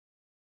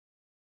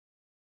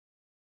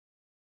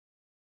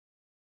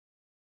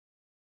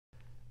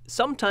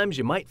Sometimes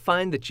you might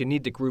find that you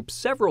need to group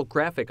several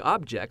graphic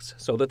objects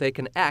so that they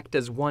can act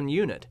as one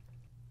unit.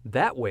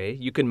 That way,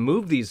 you can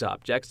move these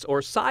objects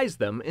or size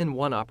them in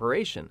one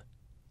operation.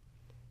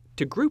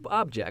 To group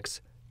objects,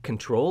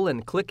 control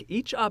and click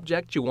each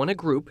object you want to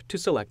group to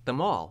select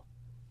them all.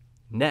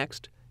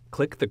 Next,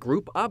 click the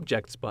Group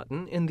Objects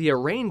button in the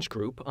Arrange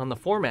group on the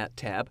Format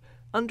tab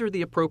under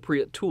the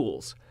appropriate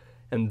tools,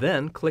 and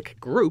then click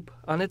Group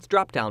on its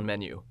drop-down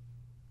menu.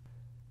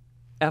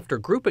 After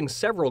grouping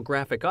several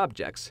graphic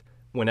objects,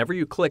 whenever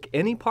you click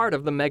any part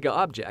of the mega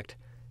object,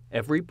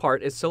 every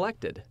part is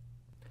selected.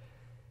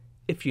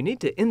 If you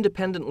need to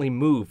independently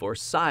move or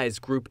size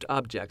grouped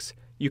objects,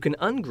 you can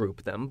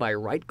ungroup them by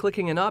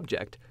right-clicking an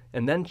object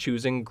and then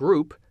choosing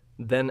Group,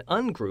 then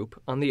Ungroup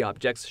on the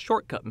object's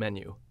shortcut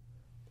menu,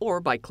 or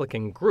by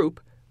clicking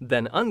Group,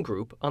 then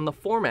Ungroup on the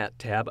Format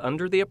tab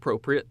under the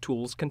appropriate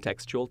Tools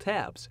contextual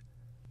tabs.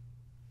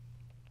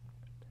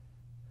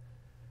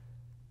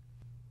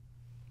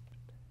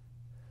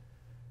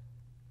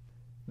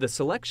 The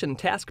Selection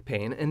task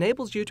pane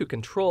enables you to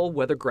control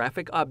whether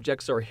graphic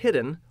objects are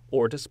hidden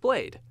or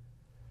displayed.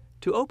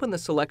 To open the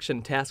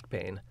Selection task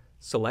pane,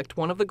 select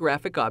one of the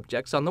graphic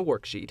objects on the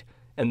worksheet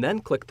and then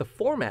click the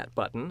Format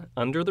button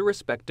under the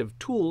respective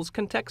Tools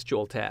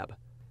contextual tab.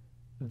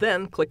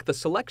 Then click the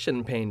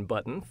Selection pane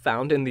button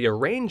found in the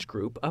Arrange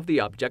group of the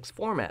Objects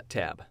Format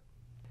tab.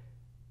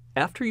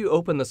 After you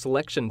open the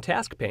Selection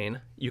task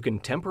pane, you can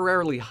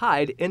temporarily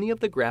hide any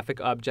of the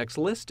graphic objects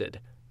listed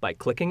by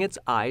clicking its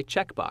Eye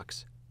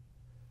checkbox.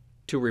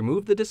 To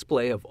remove the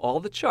display of all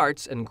the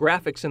charts and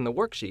graphics in the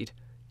worksheet,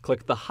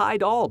 click the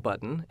Hide All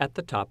button at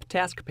the top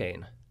task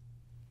pane.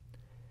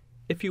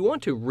 If you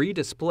want to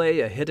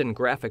redisplay a hidden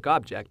graphic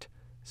object,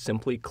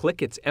 simply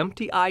click its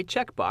empty eye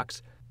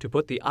checkbox to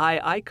put the eye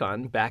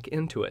icon back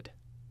into it.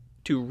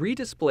 To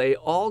redisplay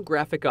all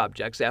graphic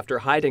objects after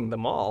hiding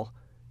them all,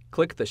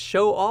 click the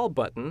Show All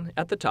button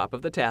at the top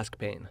of the task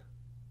pane.